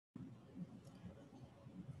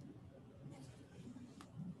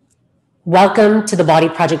Welcome to the Body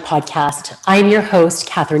Project Podcast. I'm your host,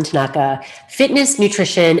 Catherine Tanaka, fitness,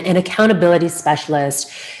 nutrition, and accountability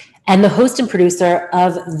specialist, and the host and producer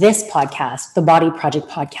of this podcast, the Body Project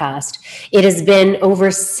Podcast. It has been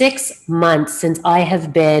over 6 months since I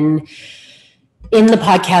have been in the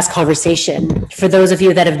podcast conversation. For those of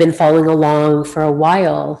you that have been following along for a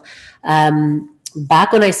while,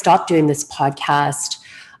 back when I stopped doing this podcast,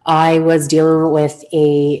 I was dealing with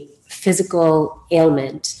a physical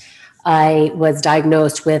ailment. I was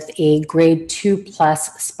diagnosed with a grade 2 plus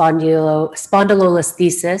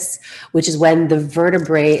spondylolisthesis, which is when the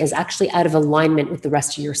vertebrae is actually out of alignment with the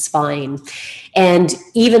rest of your spine. And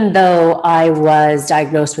even though I was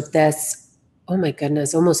diagnosed with this, oh my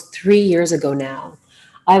goodness, almost 3 years ago now,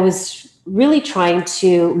 I was really trying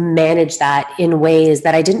to manage that in ways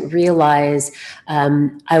that I didn't realize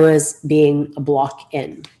I was being a block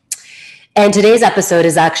in. And today's episode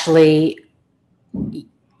is actually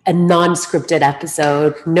a non-scripted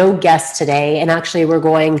episode, no guests today. And actually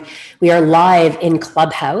we are live in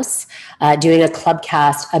Clubhouse, doing a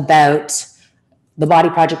clubcast about the Body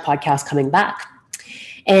Project Podcast coming back.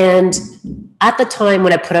 And at the time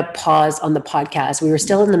when I put a pause on the podcast, we were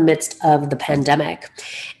still in the midst of the pandemic.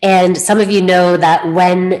 And some of you know that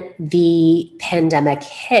when the pandemic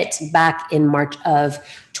hit back in March of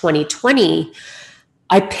 2020,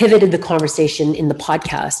 I pivoted the conversation in the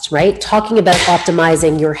podcast, right? Talking about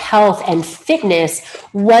optimizing your health and fitness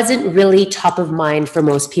wasn't really top of mind for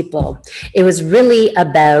most people. It was really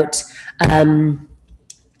about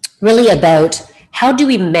how do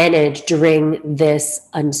we manage during this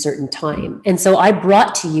uncertain time? And so I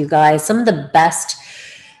brought to you guys some of the best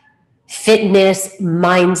fitness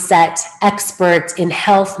mindset experts in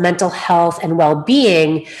health, mental health, and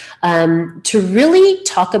well-being to really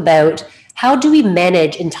talk about how do we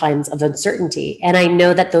manage in times of uncertainty? And I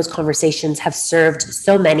know that those conversations have served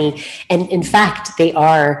so many. And in fact, they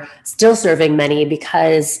are still serving many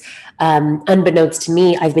because unbeknownst to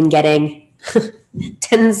me, I've been getting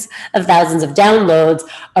tens of thousands of downloads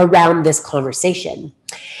around this conversation.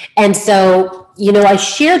 And so, I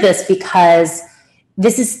share this because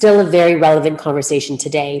this is still a very relevant conversation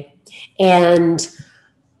today. And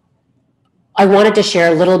I wanted to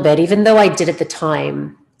share a little bit, even though I did at the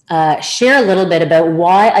time, share a little bit about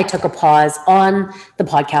why I took a pause on the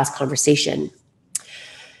podcast conversation.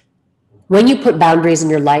 When you put boundaries in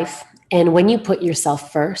your life and when you put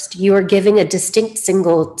yourself first, you are giving a distinct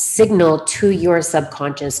signal to your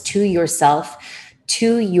subconscious, to yourself,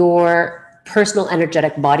 to your personal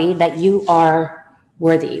energetic body that you are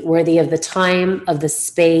worthy of the time, of the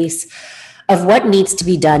space, of what needs to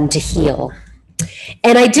be done to heal.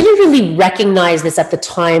 And I didn't really recognize this at the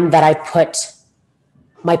time that I put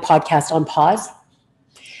my podcast on pause.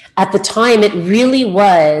 At the time, it really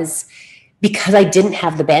was because I didn't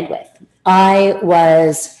have the bandwidth. I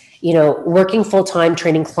was, working full-time,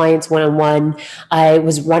 training clients one-on-one. I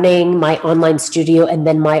was running my online studio and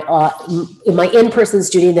then my in-person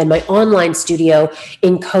studio, and then my online studio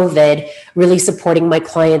in COVID, really supporting my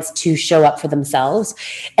clients to show up for themselves.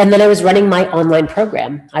 And then I was running my online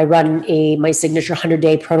program. I run my signature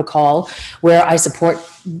 100-day protocol where I support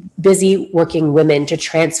busy working women to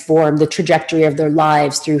transform the trajectory of their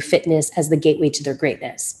lives through fitness as the gateway to their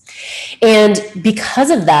greatness. And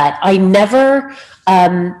because of that, I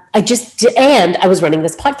was running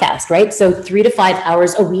this podcast, right? So 3 to 5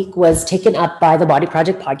 hours a week was taken up by the Body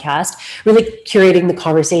Project Podcast, really curating the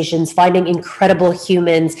conversations, finding incredible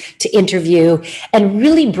humans to interview, and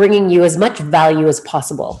really bringing you as much value as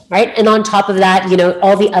possible, right? And on top of that,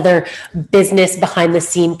 all the other business behind the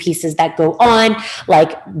scene pieces that go on,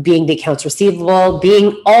 like being the accounts receivable,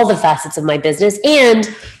 being all the facets of my business,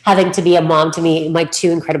 and having to be a mom to my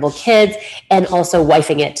 2 incredible kids, and also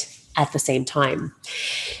wifing it at the same time.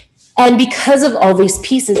 And because of all these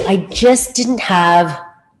pieces, I just didn't have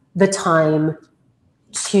the time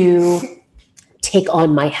to take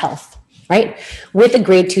on my health, right? With a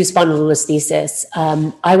grade 2 spondylolisthesis,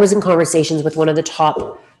 I was in conversations with one of the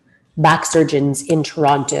top back surgeons in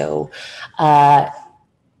Toronto,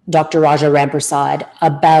 Dr. Raja Ramprasad,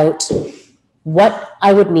 about what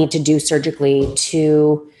I would need to do surgically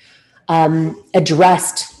to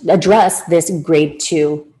address this grade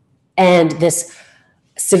 2 and this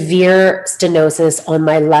severe stenosis on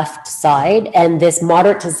my left side and this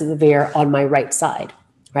moderate to severe on my right side,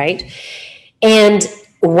 right? And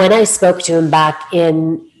when I spoke to him back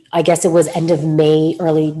in, I guess it was end of May,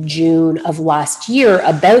 early June of last year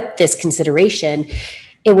about this consideration,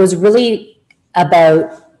 it was really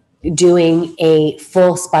about doing a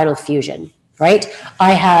full spinal fusion, right?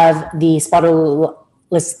 I have the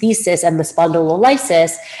spondylolisthesis and the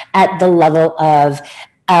spondylolysis at the level of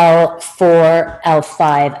L4,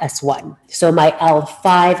 L5, S1. So my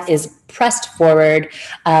L5 is pressed forward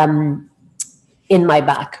in my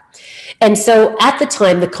back. And so at the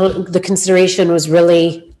time, the consideration was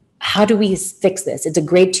really, how do we fix this? It's a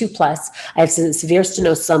grade 2 plus. I have severe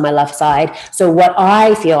stenosis on my left side. So what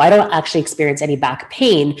I feel, I don't actually experience any back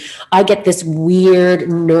pain. I get this weird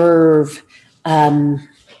nerve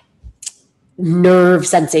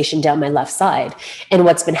sensation down my left side. And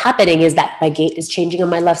what's been happening is that my gait is changing on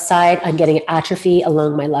my left side. I'm getting atrophy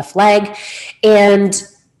along my left leg. And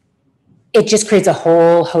it just creates a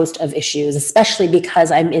whole host of issues, especially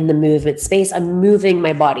because I'm in the movement space. I'm moving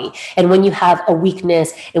my body. And when you have a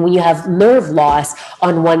weakness and when you have nerve loss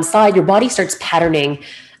on one side, your body starts patterning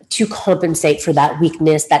to compensate for that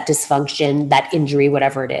weakness, that dysfunction, that injury,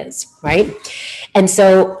 whatever it is, right? And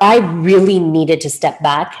so I really needed to step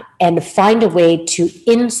back and find a way to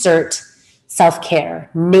insert self-care,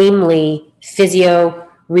 namely physio,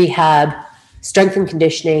 rehab, strength and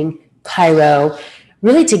conditioning, chiro,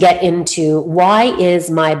 really to get into why is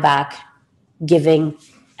my back giving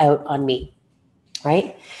out on me,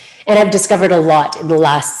 right? And I've discovered a lot in the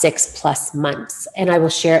last 6+ months, and I will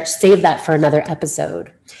save that for another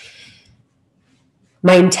episode.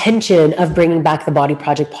 My intention of bringing back the Body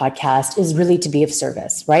Project podcast is really to be of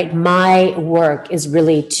service, right? My work is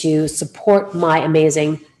really to support my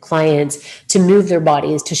amazing clients to move their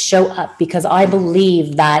bodies, to show up, because I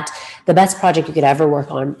believe that the best project you could ever work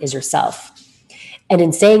on is yourself. And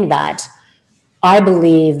in saying that, I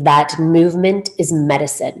believe that movement is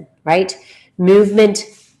medicine, right? Movement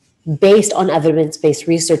based on evidence-based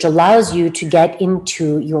research allows you to get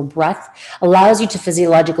into your breath, allows you to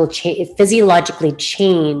physiologically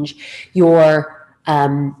change your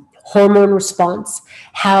hormone response,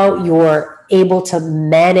 how you're able to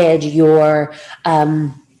manage your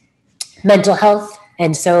mental health.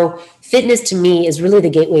 And so fitness to me is really the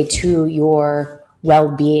gateway to your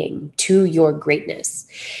well-being, to your greatness.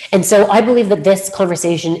 And so I believe that this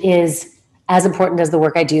conversation is as important as the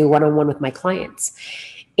work I do one-on-one with my clients.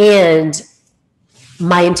 And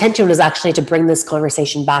my intention was actually to bring this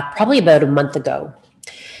conversation back probably about a month ago.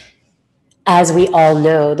 As we all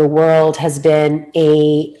know, the world has been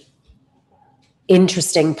an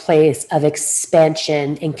interesting place of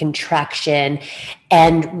expansion and contraction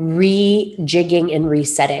and rejigging and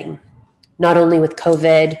resetting, not only with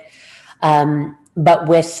COVID, but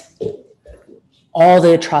with all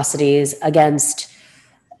the atrocities against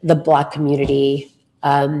the Black community,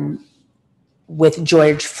 with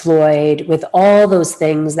George Floyd, with all those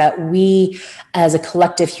things that we as a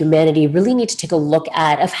collective humanity really need to take a look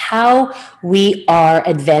at of how we are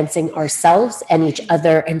advancing ourselves and each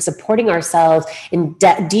other and supporting ourselves in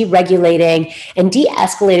deregulating and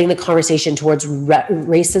de-escalating the conversation towards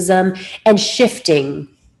racism and shifting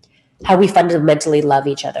how we fundamentally love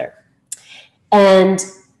each other. And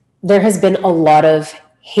there has been a lot of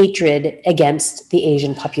hatred against the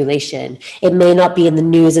Asian population. It may not be in the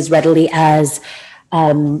news as readily as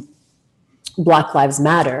Black Lives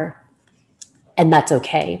Matter, and that's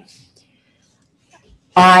okay.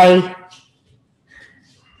 I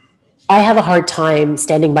have a hard time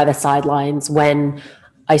standing by the sidelines when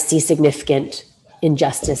I see significant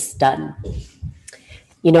injustice done.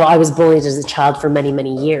 You know, I was bullied as a child for many,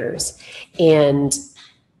 many years. And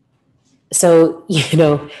so, you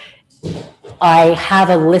know, I have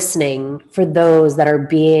a listening for those that are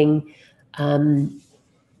being, where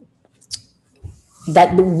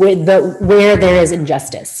there is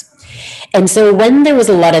injustice. And so when there was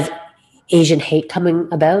a lot of Asian hate coming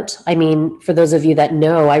about, I mean, for those of you that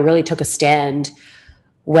know, I really took a stand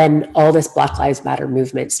when all this Black Lives Matter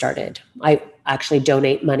movement started. I actually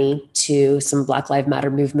donate money to some Black Lives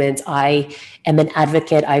Matter movements. I am an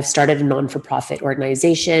advocate. I've started a non-for-profit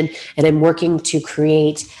organization, and I'm working to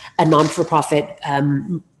create a non-for-profit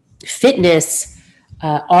fitness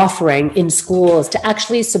offering in schools to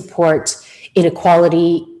actually support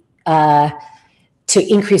inequality, to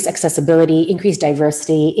increase accessibility, increase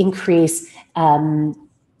diversity, increase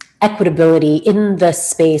equitability in the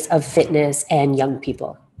space of fitness and young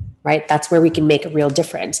people, right? That's where we can make a real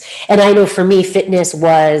difference. And I know for me, fitness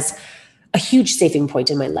was a huge saving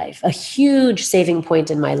point in my life,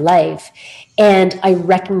 And I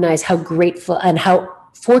recognize how grateful and how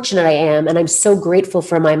fortunate I am. And I'm so grateful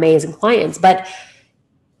for my amazing clients, but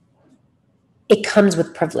it comes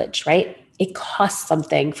with privilege, right? It costs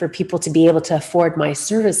something for people to be able to afford my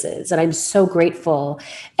services. And I'm so grateful.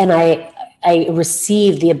 And I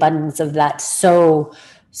receive the abundance of that so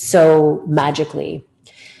magically.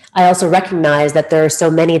 I also recognize that there are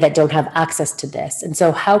so many that don't have access to this. And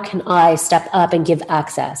so how can I step up and give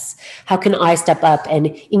access? How can I step up and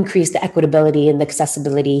increase the equitability and the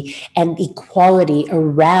accessibility and equality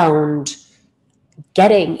around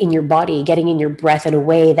getting in your body, getting in your breath in a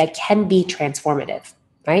way that can be transformative,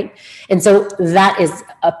 right? And so that is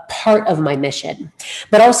a part of my mission.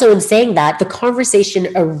 But also in saying that, the conversation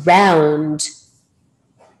around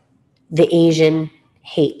the Asian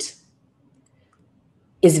hate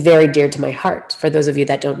is very dear to my heart. For those of you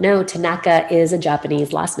that don't know, Tanaka is a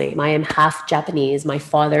Japanese last name. I am half Japanese. My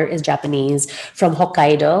father is Japanese from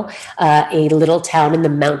Hokkaido, a little town in the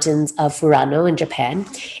mountains of Furano in Japan.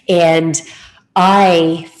 And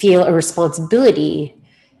I feel a responsibility,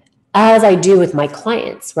 as I do with my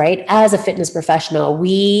clients, right? As a fitness professional,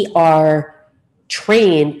 we are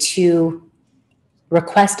trained to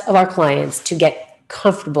request of our clients to get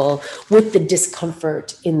comfortable with the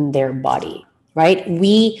discomfort in their body, right?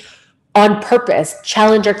 We, on purpose,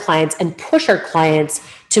 challenge our clients and push our clients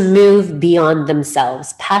to move beyond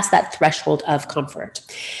themselves, past that threshold of comfort.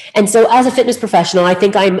 And so as a fitness professional, I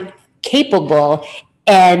think I'm capable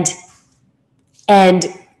and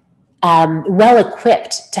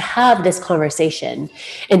well-equipped to have this conversation.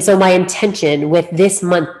 And so my intention with this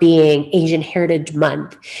month being Asian Heritage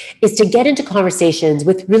Month is to get into conversations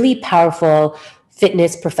with really powerful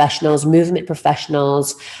fitness professionals, movement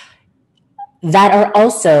professionals that are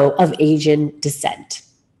also of Asian descent,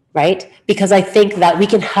 right? Because I think that we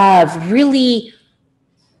can have really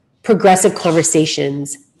progressive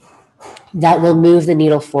conversations that will move the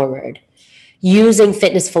needle forward, using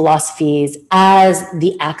fitness philosophies as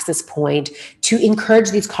the access point to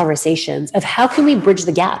encourage these conversations of how can we bridge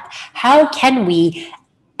the gap? How can we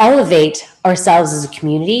elevate ourselves as a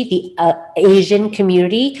community, the Asian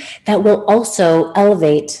community, that will also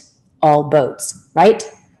elevate all boats, right?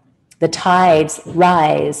 The tides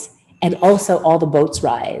rise and also all the boats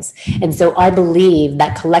rise. And so I believe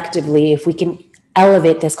that collectively, if we can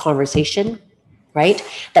elevate this conversation, right,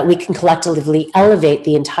 that we can collectively elevate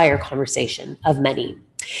the entire conversation of many.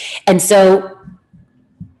 And so,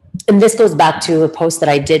 and this goes back to a post that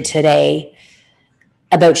I did today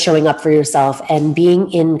about showing up for yourself and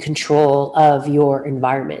being in control of your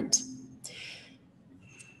environment.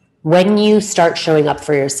 When you start showing up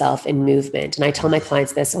for yourself in movement, and I tell my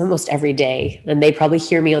clients this almost every day, and they probably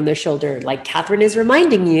hear me on their shoulder, like, Catherine is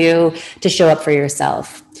reminding you to show up for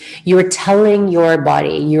yourself. You are telling your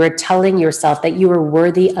body, you are telling yourself that you are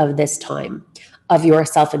worthy of this time, of your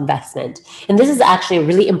self-investment. And this is actually a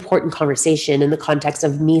really important conversation in the context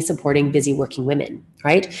of me supporting busy working women,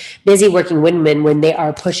 right? Busy working women, when they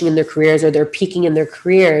are pushing in their careers or they're peaking in their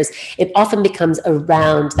careers, it often becomes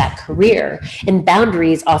around that career, and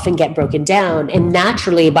boundaries often get broken down. And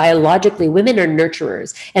naturally, biologically, women are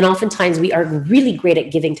nurturers. And oftentimes we are really great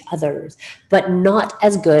at giving to others, but not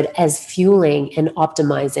as good as fueling and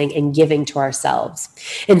optimizing and giving to ourselves.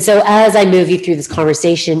 And so as I move you through this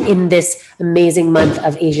conversation in this amazing month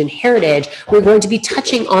of Asian Heritage, we're going to be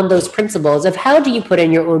touching on those principles of how do you put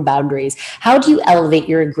in your own boundaries? How do you elevate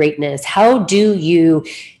your greatness? How do you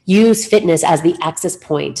use fitness as the access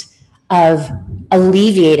point of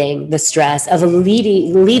alleviating the stress, of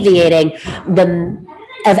alleviating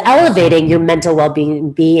of elevating your mental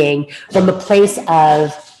well-being from a place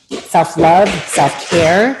of self-love,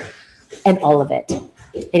 self-care, and all of it.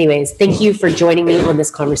 Anyways, thank you for joining me on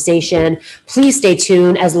this conversation. Please stay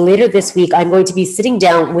tuned, as later this week, I'm going to be sitting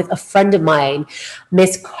down with a friend of mine,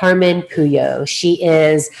 Miss Carmen Puyo. She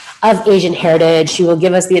is of Asian heritage. She will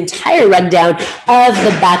give us the entire rundown of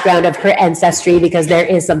the background of her ancestry, because there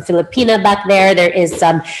is some Filipina back there. There is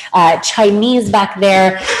some Chinese back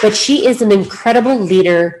there, but she is an incredible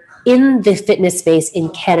leader in the fitness space in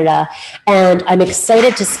Canada. And I'm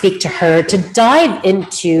excited to speak to her to dive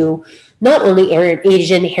into not only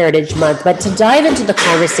Asian Heritage Month, but to dive into the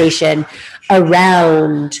conversation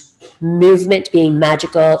around movement being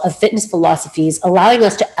magical, of fitness philosophies, allowing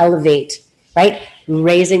us to elevate, right?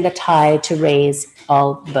 Raising the tide to raise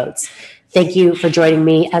all boats. Thank you for joining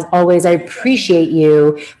me. As always, I appreciate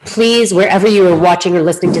you. Please, wherever you are watching or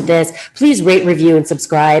listening to this, please rate, review, and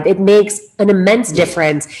subscribe. It makes an immense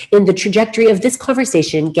difference in the trajectory of this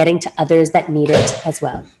conversation getting to others that need it as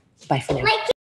well. Bye for now.